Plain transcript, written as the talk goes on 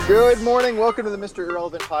Good morning. Welcome to the Mr.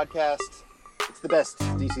 Irrelevant podcast. It's the best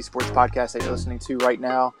DC sports podcast that you're listening to right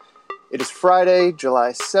now. It is Friday, July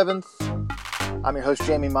 7th. I'm your host,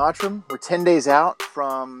 Jamie Mottram. We're 10 days out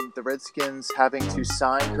from the Redskins having to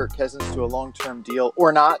sign Kirk Cousins to a long-term deal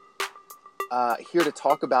or not. Here to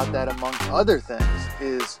talk about that, among other things,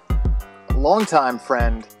 is a longtime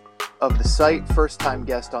friend of the site, first-time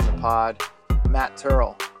guest on the pod, Matt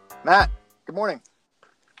Turrell. Matt, good morning.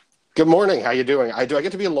 Good morning. How you doing? Do I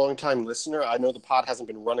get to be a long-time listener? I know the pod hasn't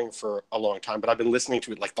been running for a long time, but I've been listening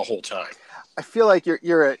to it like the whole time. I feel like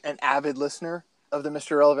you're an avid listener of the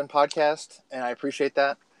Mr. Irrelevant podcast, and I appreciate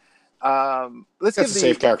that. That's a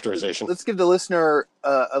safe characterization. Let's give the listener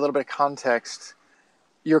a little bit of context.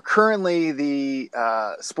 You're currently the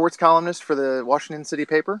sports columnist for the Washington City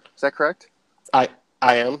paper. Is that correct? I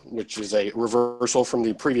am, which is a reversal from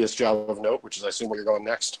the previous job of note, which is, I assume, where you're going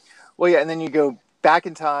next. Well, yeah, and then you go back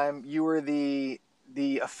in time. You were the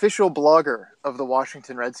official blogger of the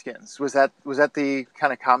Washington Redskins. Was that the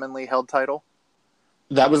kind of commonly held title?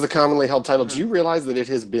 That was the commonly held title. Do you realize that it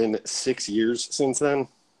has been 6 years since then?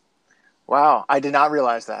 Wow, I did not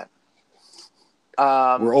realize that.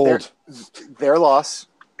 We're old. Their loss,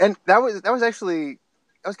 and that was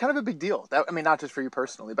kind of a big deal. Not just for you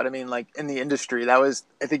personally, but like in the industry, I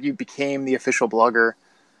think you became the official blogger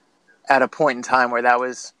at a point in time where that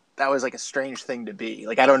was like a strange thing to be.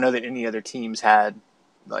 Like, I don't know that any other teams had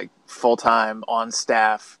like full-time on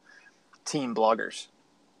staff team bloggers.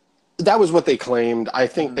 That was what they claimed. I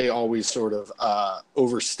think they always sort of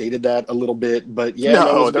overstated that a little bit, but yeah,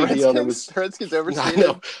 the Redskins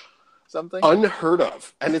overstated something unheard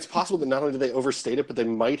of. And it's possible that not only did they overstate it, but they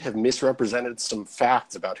might have misrepresented some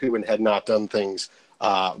facts about who and had not done things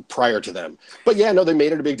prior to them. But yeah, no, they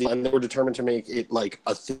made it a big deal, and they were determined to make it like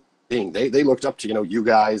a thing. They looked up to, you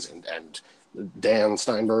guys and Dan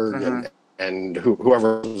Steinberg and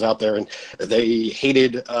whoever was out there, and they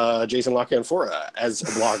hated Jason La Canfora as a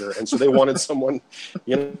blogger, and so they wanted someone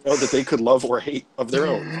that they could love or hate of their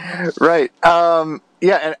own. Right.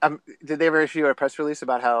 Did they ever issue a press release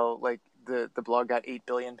about how like the blog got 8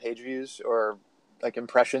 billion page views or like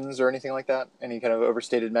impressions or anything like that? Any kind of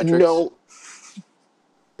overstated metrics? No.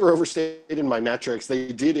 Overstated my metrics.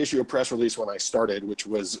 They did issue a press release when I started, which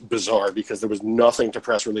was bizarre because there was nothing to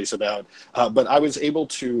press release about. But I was able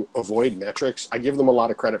to avoid metrics. I give them a lot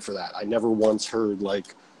of credit for that. I never once heard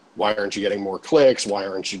like, why aren't you getting more clicks? Why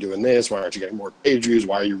aren't you doing this? Why aren't you getting more page views?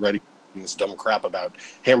 Why are you writing this dumb crap about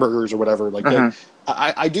hamburgers or whatever? Like,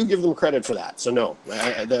 I do give them credit for that. So no,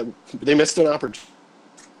 they missed an opportunity.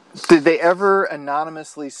 Did they ever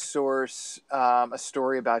anonymously source a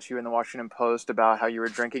story about you in the Washington Post about how you were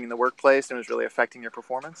drinking in the workplace and it was really affecting your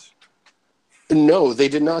performance? No, they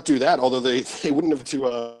did not do that, although they wouldn't have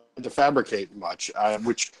to fabricate much,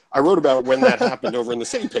 which I wrote about when that happened over in the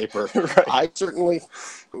same paper. Right.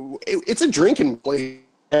 It's a drinking place.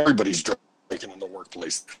 Everybody's drinking in the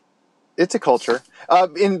workplace. It's a culture.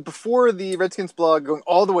 Before the Redskins blog, going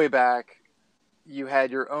all the way back, you had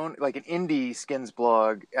your own, like an indie skins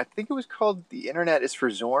blog. I think it was called The Internet is for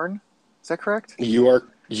Zorn. Is that correct? You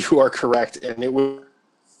are correct. And it was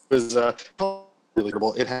really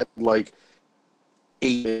terrible. It had like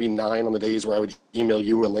 8, maybe 9 on the days where I would email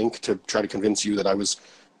you a link to try to convince you that I was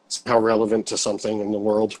somehow relevant to something in the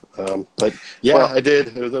world. But yeah, well, I did.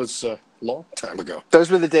 That was a long time ago. Those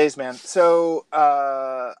were the days, man. So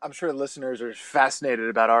I'm sure listeners are fascinated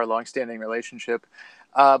about our longstanding relationship.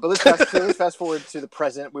 But let's fast forward to the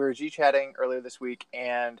present. We were G-chatting earlier this week,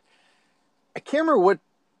 and I can't remember what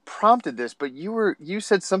prompted this, but you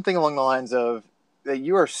said something along the lines of that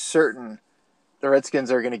you are certain the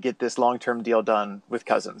Redskins are going to get this long-term deal done with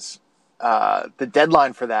Cousins. The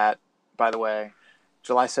deadline for that, by the way,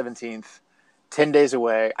 July 17th, 10 days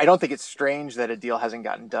away. I don't think it's strange that a deal hasn't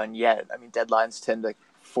gotten done yet. I mean, deadlines tend to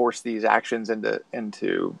force these actions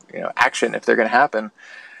into action if they're going to happen.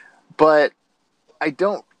 But I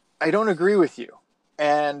don't agree with you,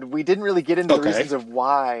 and we didn't really get into the reasons of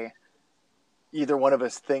why either one of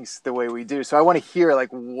us thinks the way we do. So I want to hear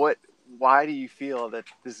why do you feel that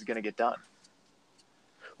this is going to get done?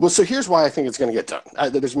 Well, so here's why I think it's going to get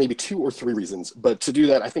done. There's maybe 2 or 3 reasons, but to do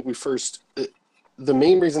that, I think the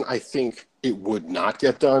main reason I think it would not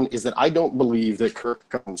get done is that I don't believe that Kirk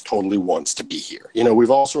Cousins totally wants to be here.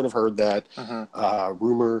 We've all sort of heard that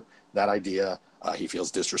rumor, that idea. He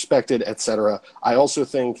feels disrespected, etc. I also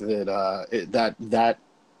think that that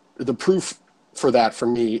the proof for that for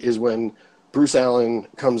me is when Bruce Allen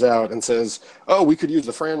comes out and says, "Oh, we could use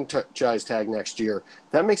the franchise tag next year."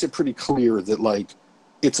 That makes it pretty clear that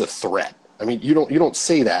it's a threat. I mean, you don't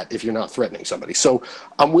say that if you're not threatening somebody. So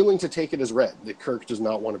I'm willing to take it as read that Kirk does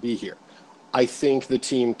not want to be here. I think the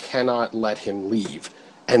team cannot let him leave.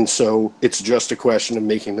 And so it's just a question of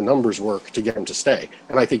making the numbers work to get him to stay.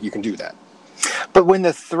 And I think you can do that. But when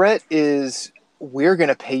the threat is, we're going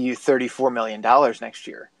to pay you $34 million next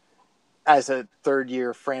year as a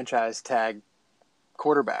third-year franchise tag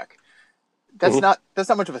quarterback, that's not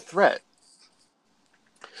much of a threat.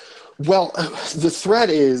 Well, the threat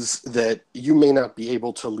is that you may not be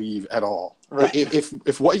able to leave at all. Right.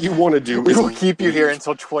 If what you want to do we is will keep you leave, here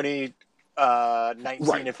until 2019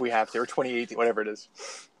 right, if we have to, or 2018, whatever it is.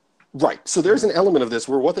 right. So there's an element of this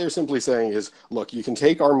where what they're simply saying is, look, you can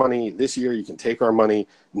take our money this year, you can take our money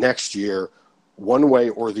next year, one way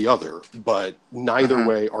or the other, but neither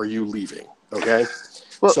way are you leaving. Okay.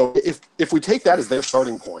 Well, so if we take that as their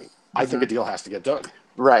starting point, I think a deal has to get done.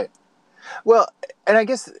 Right. Well, and I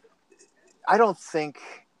guess I don't think,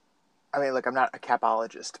 I mean, look, I'm not a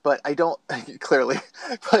capologist, but I don't, clearly,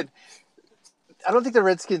 but I don't think the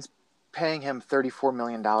Redskins paying him $34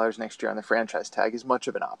 million next year on the franchise tag is much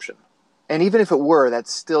of an option. And even if it were,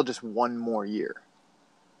 that's still just one more year.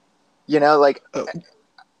 You know, like,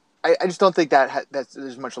 I just don't think that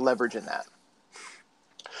there's much leverage in that.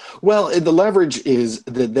 Well, the leverage is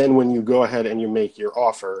that then when you go ahead and you make your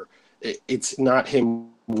offer, it's not him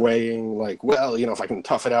weighing like, well, you know, if I can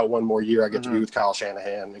tough it out one more year, I get to be with Kyle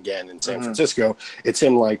Shanahan again in San Francisco. It's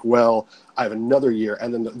him like, well, I have another year.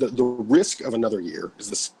 And then the risk of another year is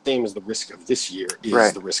the same as the risk of this year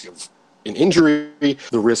is the risk of an injury,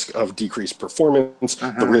 the risk of decreased performance,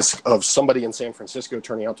 the risk of somebody in San Francisco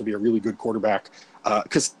turning out to be a really good quarterback.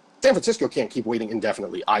 Because San Francisco can't keep waiting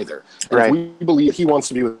indefinitely either. And if we believe he wants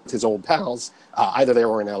to be with his old pals, either there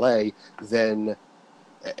or in LA, then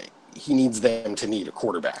he needs them to need a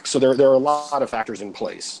quarterback. So there are a lot of factors in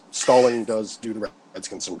place. Stalling does do the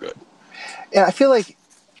Redskins some good. Yeah, I feel like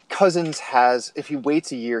Cousins has, if he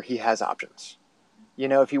waits a year, he has options. You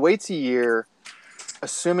know, if he waits a year,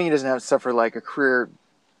 assuming he doesn't have to suffer like a career,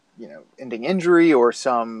 you know, ending injury or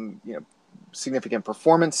some, you know, significant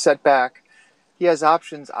performance setback, he has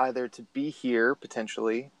options either to be here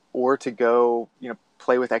potentially or to go, you know,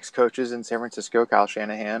 play with ex-coaches in San Francisco, Kyle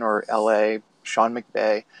Shanahan, or LA, Sean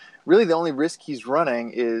McVay. Really, the only risk he's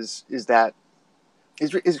running is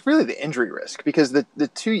really the injury risk, because the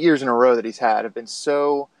 2 years in a row that he's had have been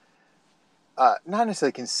so not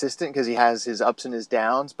necessarily consistent, because he has his ups and his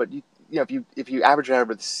downs, but you know, if you average it out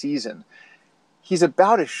over the season, he's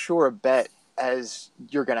about as sure a bet as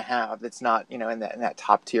you're going to have. That's not, you know, in that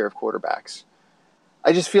top tier of quarterbacks.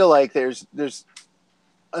 I just feel like there's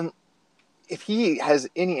if he has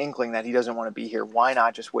any inkling that he doesn't want to be here, why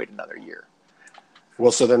not just wait another year?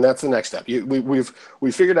 Well, so then that's the next step.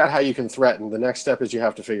 We've figured out how you can threaten. The next step is you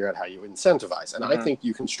have to figure out how you incentivize. And I think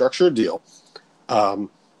you can structure a deal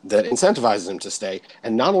that incentivizes him to stay,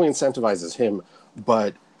 and not only incentivizes him,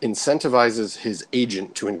 but incentivizes his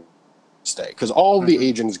agent to stay. Because all the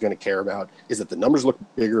agent is going to care about is that the numbers look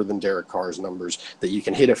bigger than Derek Carr's numbers, that you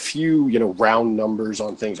can hit a few, you know, round numbers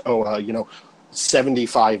on things. You know,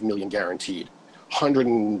 75 million guaranteed,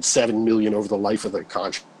 107 million over the life of the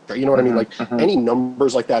contract. You know what I mean? Like any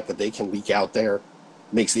numbers like that they can leak out there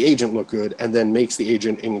makes the agent look good, and then makes the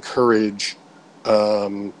agent encourage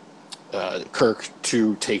Kirk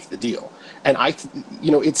to take the deal. And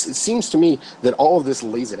it seems to me that all of this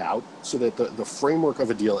lays it out so that the framework of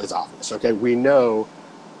a deal is obvious. Okay, we know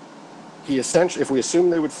if we assume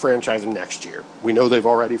they would franchise him next year, we know they've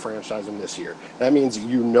already franchised him this year. That means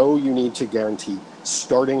you need to guarantee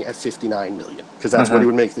starting at $59 million, because that's what he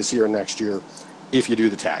would make this year and next year if you do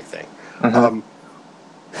the tag thing.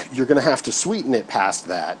 You're going to have to sweeten it past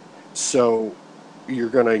that. So you're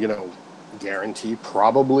going to, you know, guarantee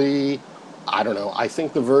probably, I don't know, I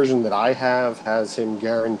think the version that I have has him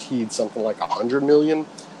guaranteed something like $100 million.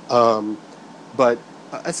 But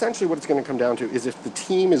essentially what it's going to come down to is if the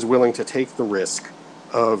team is willing to take the risk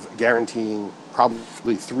of guaranteeing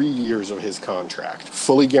probably 3 years of his contract,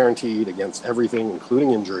 fully guaranteed against everything,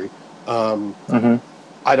 including injury,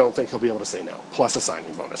 I don't think he'll be able to say no, plus a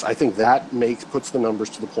signing bonus. I think that puts the numbers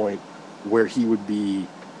to the point where he would be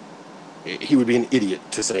an idiot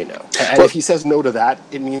to say no. And if he says no to that,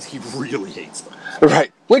 it means he really hates them.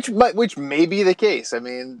 Right. Which may be the case. I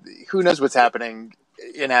mean, who knows what's happening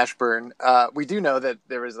in Ashburn. We do know that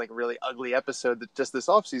there was like a really ugly episode that just this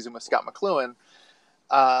offseason with Scott McCloughan.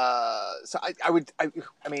 So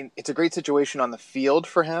I mean, it's a great situation on the field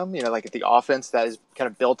for him, you know, like at the offense that is kind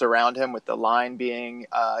of built around him, with the line being,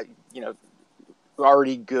 you know,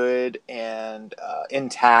 already good and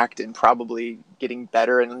intact and probably getting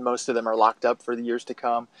better, and most of them are locked up for the years to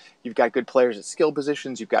come. You've got good players at skill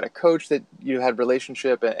positions. You've got a coach that you had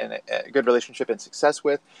relationship and a good relationship and success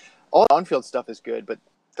with. All the on-field stuff is good, but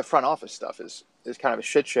the front office stuff is kind of a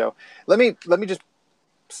shit show. Let me just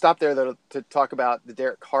stop there though to talk about the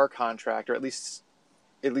Derek Carr contract, or at least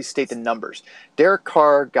state the numbers. Derek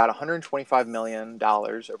Carr got $125 million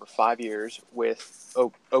over 5 years with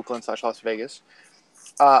Oakland / Las Vegas.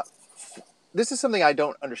 This is something I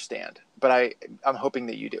don't understand, but I'm hoping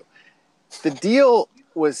that you do. The deal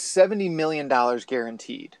was $70 million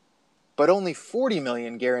guaranteed, but only $40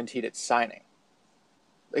 million guaranteed at signing.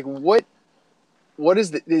 Like, what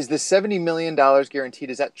is the $70 million guaranteed?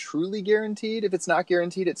 Is that truly guaranteed if it's not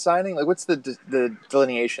guaranteed at signing? Like, what's the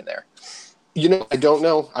delineation there? I don't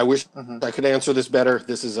know. I wish I could answer this better.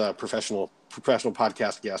 This is a professional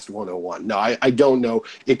podcast guest 101. No, I don't know.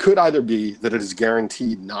 It could either be that it is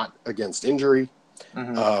guaranteed not against injury.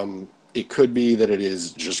 It could be that it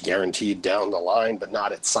is just guaranteed down the line, but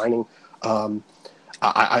not at signing.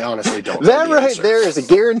 I honestly don't know. That right there is a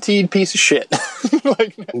guaranteed piece of shit.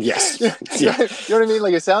 Like, yes. Yeah. You know what I mean?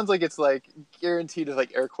 Like, it sounds like it's like guaranteed with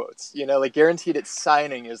like air quotes, like guaranteed at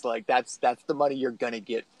signing is like, that's the money you're going to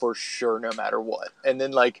get for sure, no matter what. And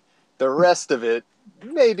then like the rest of it,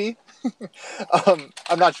 maybe,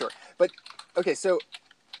 I'm not sure, but okay. So,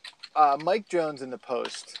 Mike Jones in the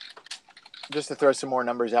Post, just to throw some more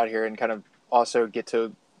numbers out here and kind of also get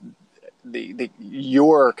to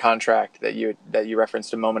your contract that you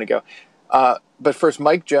referenced a moment ago. But first,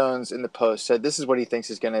 Mike Jones in the Post said this is what he thinks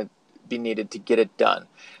is going to be needed to get it done.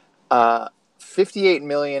 $58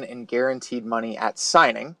 million in guaranteed money at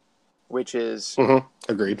signing, which is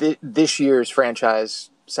agreed. This year's franchise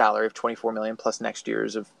salary of $24 million plus next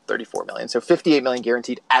year's of $34 million. So $58 million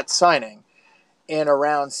guaranteed at signing, and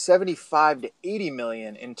around $75 to $80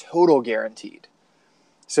 million in total guaranteed.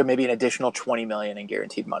 So maybe an additional $20 million in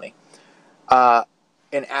guaranteed money.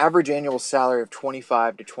 An average annual salary of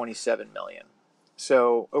 $25 to $27 million.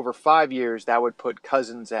 So over 5 years, that would put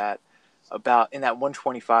Cousins at about in that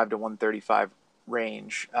 125 to 135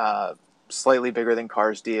 range. Slightly bigger than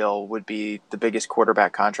Carr's deal, would be the biggest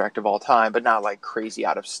quarterback contract of all time, but not like crazy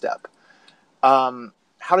out of step.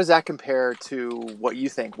 How does that compare to what you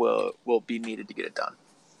think will be needed to get it done?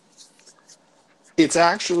 It's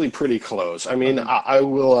actually pretty close. I mean, I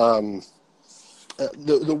will.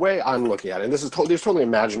 The way I'm looking at it, and there's totally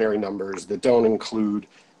imaginary numbers that don't include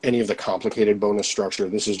any of the complicated bonus structure.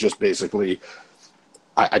 This is just basically,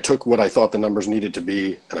 I took what I thought the numbers needed to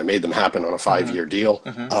be, and I made them happen on a 5-year deal.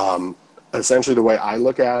 Essentially, the way I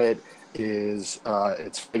look at it is,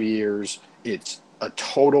 it's 5 years. It's a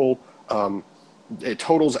total. It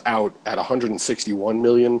totals out at $161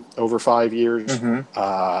 million over 5 years.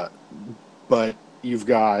 But you've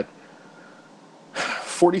got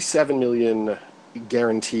 $47 million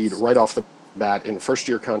guaranteed right off the bat in the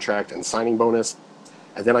first-year contract and signing bonus.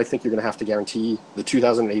 And then I think you're going to have to guarantee the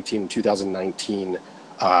 2018 and 2019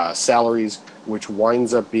 salaries, which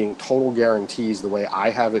winds up being total guarantees the way I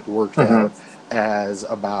have it worked out as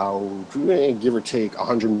about, give or take,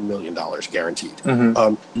 $100 million guaranteed.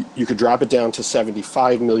 You could drop it down to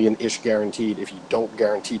 $75 million-ish guaranteed if you don't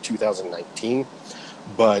guarantee 2019.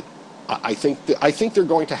 But I think they're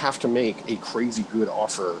going to have to make a crazy good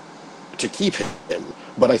offer to keep him.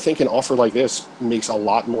 But I think an offer like this makes a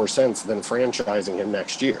lot more sense than franchising him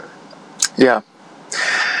next year. Yeah.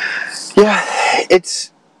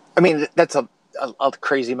 That's a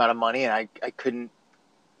crazy amount of money, and I couldn't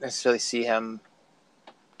necessarily see him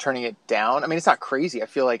turning it down. I mean, it's not crazy. I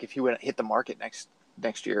feel like if he went hit the market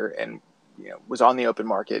next year and was on the open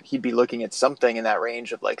market, he'd be looking at something in that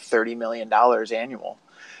range of like $30 million annual,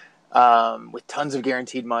 with tons of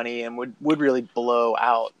guaranteed money, and would really blow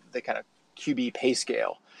out the kind of QB pay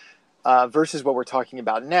scale, versus what we're talking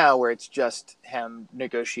about now, where it's just him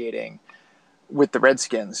negotiating with the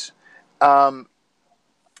Redskins.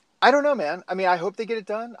 I don't know, man. I mean, I hope they get it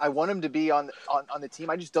done. I want him to be on the team.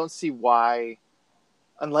 I just don't see why,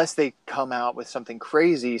 unless they come out with something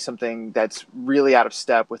crazy, something that's really out of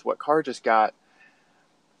step with what Carr just got.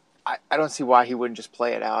 I don't see why he wouldn't just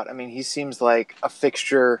play it out. I mean, he seems like a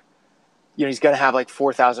fixture. He's going to have like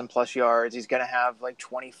 4,000 plus yards. He's going to have like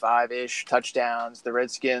 25-ish touchdowns. The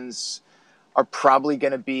Redskins are probably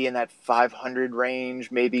going to be in that 500 range,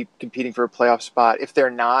 maybe competing for a playoff spot. If they're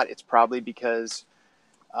not, it's probably because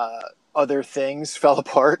other things fell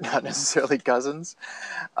apart, not necessarily Cousins.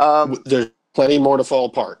 There's plenty more to fall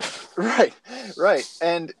apart. Right.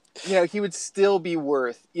 And, he would still be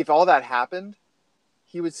worth, if all that happened,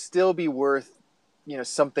 he would still be worth,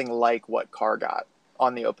 something like what Carr got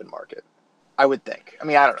on the open market, I would think. I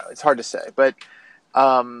mean, I don't know. It's hard to say. But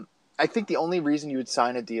I think the only reason you would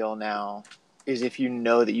sign a deal now is if you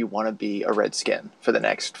know that you want to be a Redskin for the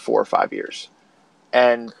next 4 or 5 years.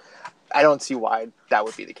 And I don't see why that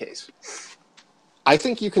would be the case. I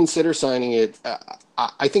think you consider signing it.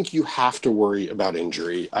 I think you have to worry about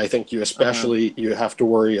injury. I think you have to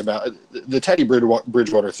worry about the Teddy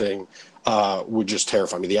Bridgewater thing. Would just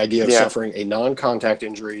terrify me. The idea of Yeah. suffering a non-contact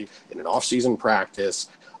injury in an off-season practice,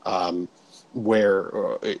 where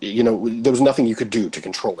there was nothing you could do to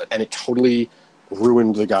control it, and it totally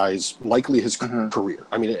ruined the guy's likely his career.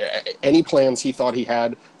 I mean, any plans he thought he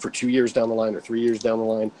had for 2 years down the line or 3 years down the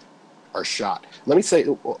line are shot. Let me say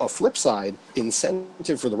a flip side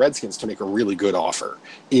incentive for the Redskins to make a really good offer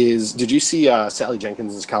is, did you see Sally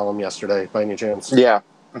Jenkins' column yesterday by any chance? Yeah.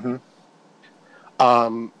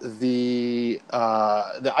 The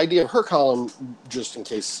idea of her column, just in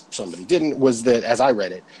case somebody didn't, was that, as I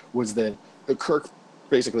read it, was that Kirk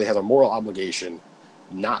basically has a moral obligation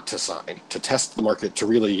not to sign, to test the market, to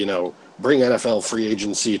really, bring NFL free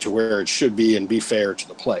agency to where it should be and be fair to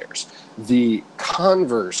the players. The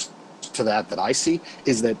converse to that I see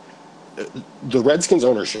is that the Redskins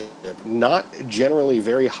ownership, not generally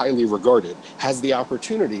very highly regarded, has the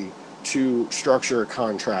opportunity to structure a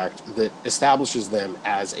contract that establishes them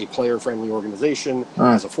as a player-friendly organization,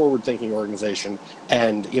 as a forward-thinking organization,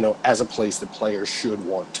 and as a place that players should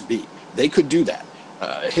want to be. They could do that.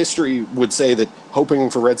 History would say that hoping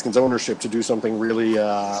for Redskins ownership to do something really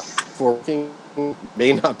forward-thinking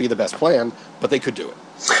may not be the best plan, but they could do it.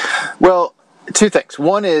 Well, two things.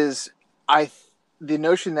 One is the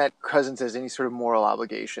notion that Cousins has any sort of moral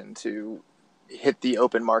obligation to hit the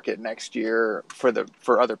open market next year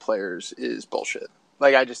for other players is bullshit.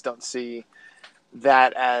 Like, I just don't see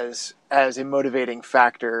that as a motivating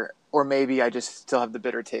factor, or maybe I just still have the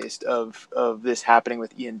bitter taste of this happening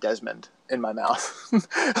with Ian Desmond in my mouth.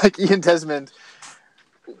 Like, Ian Desmond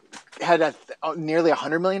had a nearly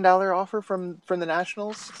 $100 million offer from the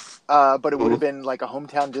Nationals, but it would have been like a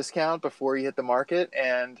hometown discount before he hit the market,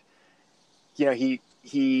 and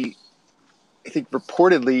he I think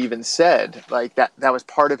reportedly even said like that was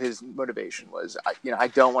part of his motivation was, I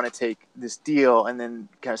don't want to take this deal and then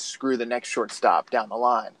kind of screw the next shortstop down the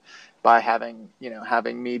line by having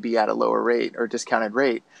me be at a lower rate or discounted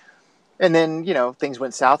rate. And then, things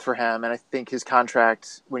went south for him. And I think his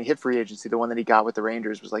contract, when he hit free agency, the one that he got with the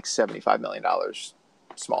Rangers was like $75 million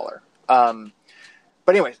smaller. But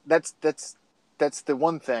anyways, that's the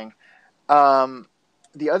one thing.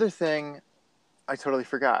 The other thing, I totally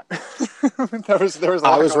forgot. there was a lot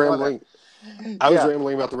I was going rambling. On I was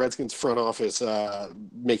rambling about the Redskins front office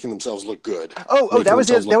making themselves look good. That was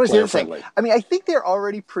the other thing. I mean, I think they're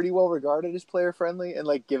already pretty well regarded as player friendly and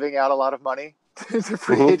like giving out a lot of money to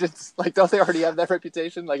free agents. Like, don't they already have that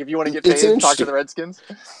reputation? Like, if you want to get paid, talk to the Redskins.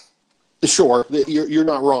 Sure, you're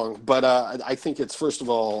not wrong, but I think it's, first of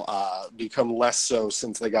all, become less so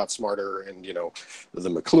since they got smarter and, the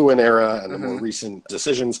McLuhan era and the more recent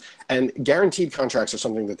decisions. And guaranteed contracts are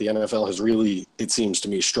something that the NFL has really, it seems to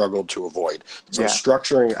me, struggled to avoid. So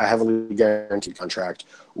structuring a heavily guaranteed contract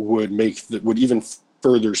would even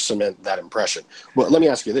further cement that impression. But let me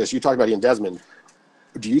ask you this. You talked about Ian Desmond.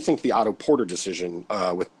 Do you think the Otto Porter decision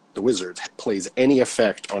with the Wizards plays any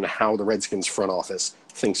effect on how the Redskins front office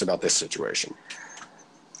thinks about this situation?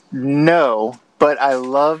 No, but I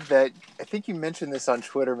love that. I think you mentioned this on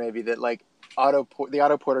Twitter, maybe, that like the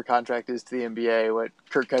Otto Porter contract is to the NBA what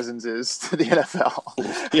Kirk Cousins is to the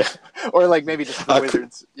NFL. Yeah, or like maybe just the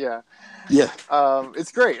Wizards. Yeah.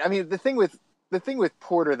 It's great. I mean, the thing with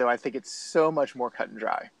Porter, though, I think it's so much more cut and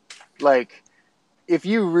dry. Like, if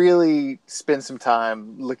you really spend some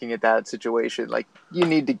time looking at that situation, like you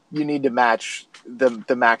need to match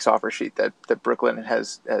the max offer sheet that Brooklyn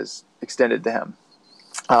has extended to him.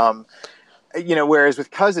 Whereas with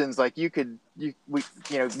Cousins, like we could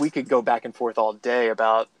go back and forth all day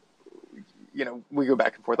about, we go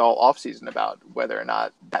back and forth all off season about whether or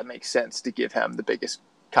not that makes sense to give him the biggest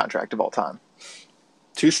contract of all time.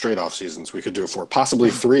 2 straight off seasons we could do it for,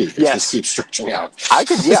 possibly 3 if this keeps stretching out. I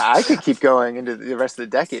could keep going into the rest of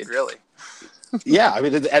the decade, really. Yeah, I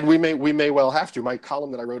mean, and we may well have to. My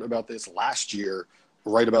column that I wrote about this last year,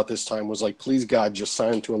 right about this time, was like, please God, just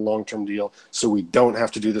sign to a long-term deal so we don't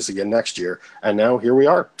have to do this again next year. And now here we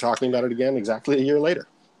are talking about it again exactly a year later.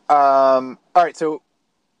 All right, so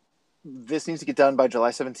this needs to get done by July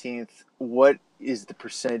 17th. What is the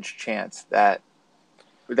percentage chance that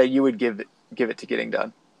you would give it to getting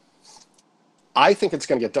done? I think it's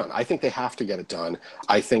going to get done. I think they have to get it done.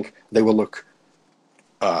 I think they will look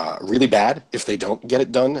really bad if they don't get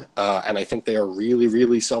it done. And I think they are really,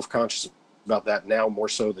 really self-conscious about that now, more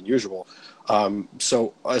so than usual.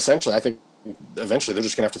 So essentially, I think eventually they're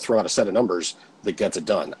just going to have to throw out a set of numbers that gets it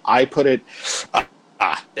done. I put it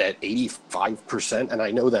at 85%, and I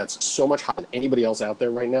know that's so much higher than anybody else out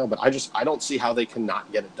there right now, but I don't see how they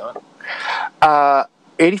cannot get it done.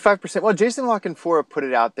 85%. Well, Jason Lockenfora put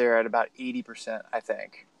it out there at about 80%, I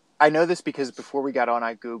think. I know this because before we got on,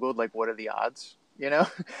 I Googled, like, what are the odds? And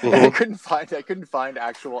I couldn't find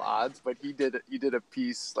actual odds, but he did a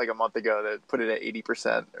piece like a month ago that put it at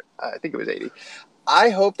 80%. I think it was 80. I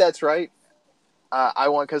hope that's right. I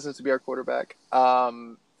want Cousins to be our quarterback.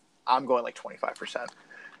 I'm going like 25%.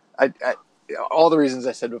 All the reasons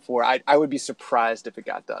I said before, I would be surprised if it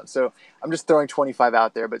got done. So I'm just throwing 25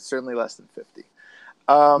 out there, but certainly less than 50.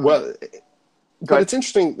 But it's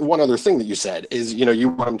interesting. One other thing that you said is, you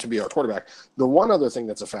want him to be our quarterback. The one other thing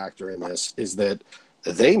that's a factor in this is that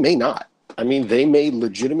they may not. I mean, they may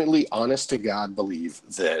legitimately, honest to God, believe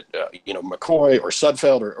that, McCoy or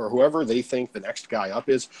Sudfeld or whoever they think the next guy up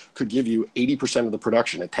is could give you 80% of the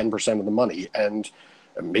production at 10% of the money. And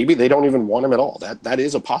maybe they don't even want him at all. That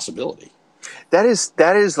is a possibility. That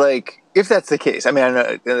is like, if that's the case, I mean, I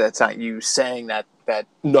know that's not you saying that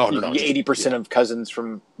no, you could get 80% of Cousins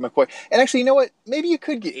from McCoy. And actually, you know what? Maybe you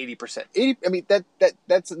could get 80%. I mean,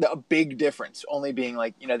 that's a big difference, only being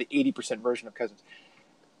like, the 80% version of Cousins.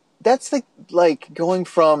 That's like going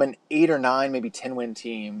from an 8 or 9, maybe 10-win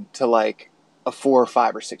team to like a 4 or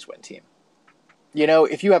 5 or 6-win team.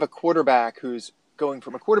 If you have a quarterback who's going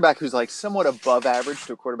from a quarterback who's like somewhat above average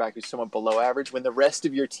to a quarterback who's somewhat below average, when the rest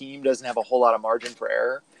of your team doesn't have a whole lot of margin for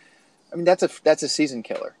error, I mean, that's a season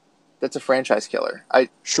killer. That's a franchise killer.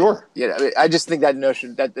 Sure. I just think that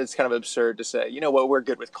notion that's kind of absurd to say. You know what? We're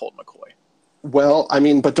good with Colt McCoy. Well, I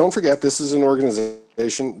mean, but don't forget, this is an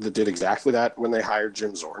organization that did exactly that when they hired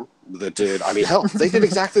Jim Zorn. They did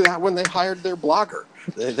exactly that when they hired their blogger.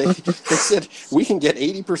 They said, we can get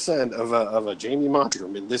 80% of a Jamie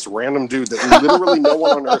Montgomery, this random dude that literally no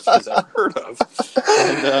one on earth has ever heard of.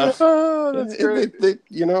 And that's great.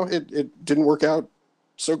 It didn't work out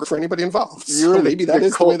so good for anybody involved. So maybe that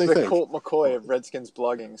is the way they think. Colt McCoy of Redskins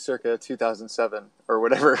blogging circa 2007 or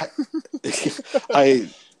whatever.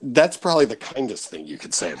 That's probably the kindest thing you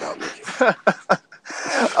could say about me.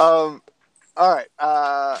 All right.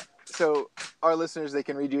 So our listeners, they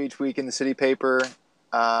can read you each week in the City Paper,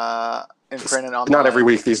 in print and online. Not every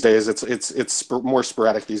week these days. It's more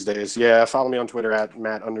sporadic these days. Yeah, follow me on Twitter at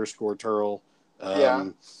Matt_Turl.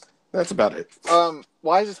 That's about it.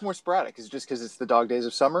 Why is this more sporadic? Is it just because it's the dog days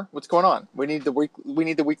of summer? What's going on? We need the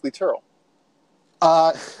weekly Turl.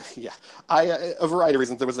 Yeah, a variety of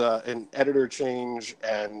reasons. There was an editor change,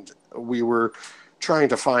 and we were trying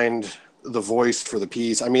to find the voice for the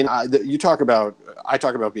piece. I mean, I talk about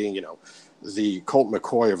being, the Colt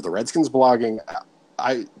McCoy of the Redskins blogging.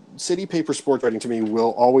 City Paper sports writing to me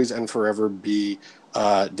will always and forever be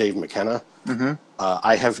Dave McKenna. Mm-hmm.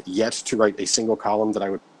 I have yet to write a single column that I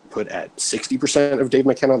would put at 60% of Dave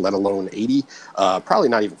McKenna, let alone 80, probably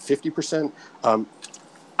not even 50%.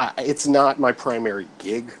 It's not my primary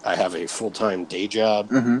gig. I have a full-time day job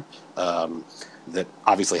that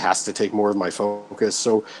obviously has to take more of my focus.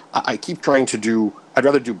 So I keep trying to I'd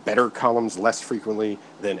rather do better columns less frequently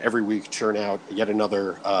than every week churn out yet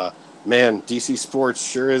another, DC Sports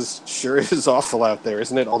sure is awful out there,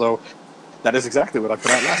 isn't it? Although that is exactly what I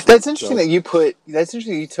put out last That's interesting that you that's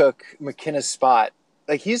interesting you took McKenna's spot.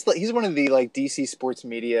 Like he's one of the like DC sports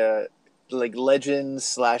media like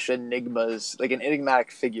legends / enigmas, like an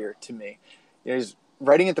enigmatic figure to me. He's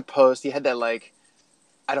writing at the Post. He had that like,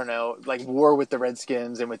 I don't know, like war with the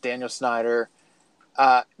Redskins and with Daniel Snyder.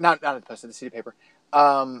 Not at the Post, at the City Paper.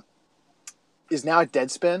 Is now at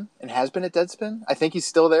Deadspin and has been at Deadspin. I think he's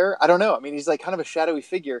still there. I don't know. I mean, he's like kind of a shadowy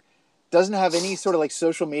figure. Doesn't have any sort of like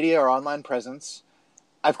social media or online presence.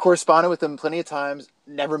 I've corresponded with him plenty of times.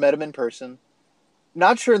 Never met him in person.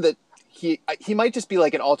 Not sure that he might just be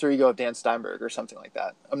like an alter ego of Dan Steinberg or something like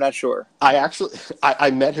that. I'm not sure.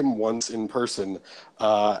 I met him once in person,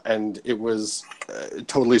 and it was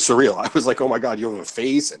totally surreal. I was like, oh my God, you have a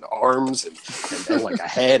face and arms and like a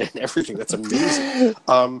head and everything. That's amazing.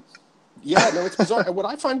 Yeah, no, it's bizarre. What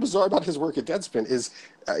I find bizarre about his work at Deadspin is,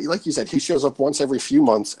 like you said, he shows up once every few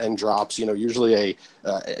months and drops, usually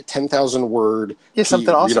a 10,000 word,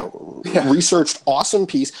 something awesome, researched awesome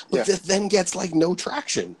piece, but that then gets like no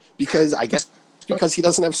traction because he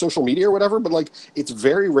doesn't have social media or whatever. But like, it's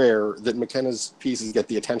very rare that McKenna's pieces get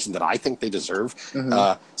the attention that I think they deserve.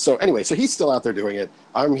 Mm-hmm. So anyway, so he's still out there doing it.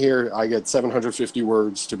 I'm here. I get 750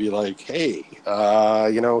 words to be like, hey,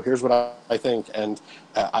 here's what I think. And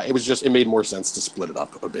it made more sense to split it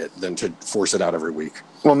up a bit than to force it out every week.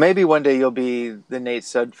 Well, maybe one day you'll be the Nate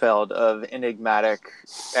Sudfeld of enigmatic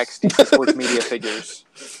ex-DC sports media figures.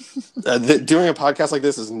 Doing a podcast like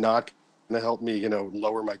this is not to help me,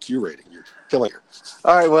 lower my Q rating. You're killing her.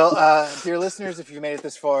 All right. Well, dear listeners, if you made it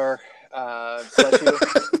this far, bless you.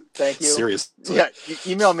 Thank you. Seriously. Yeah,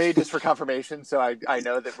 email me just for confirmation, so I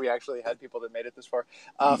know that we actually had people that made it this far.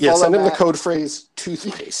 Send him the code phrase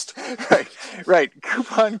toothpaste. right.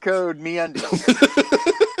 Coupon code MeUndies.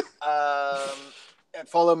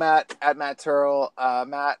 Follow Matt at Matt Turrell.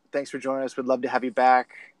 Matt, thanks for joining us. We'd love to have you back.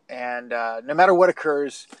 And no matter what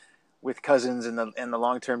occurs with Cousins in the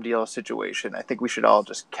long-term deal situation, I think we should all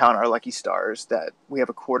just count our lucky stars that we have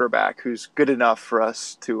a quarterback who's good enough for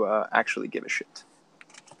us to actually give a shit.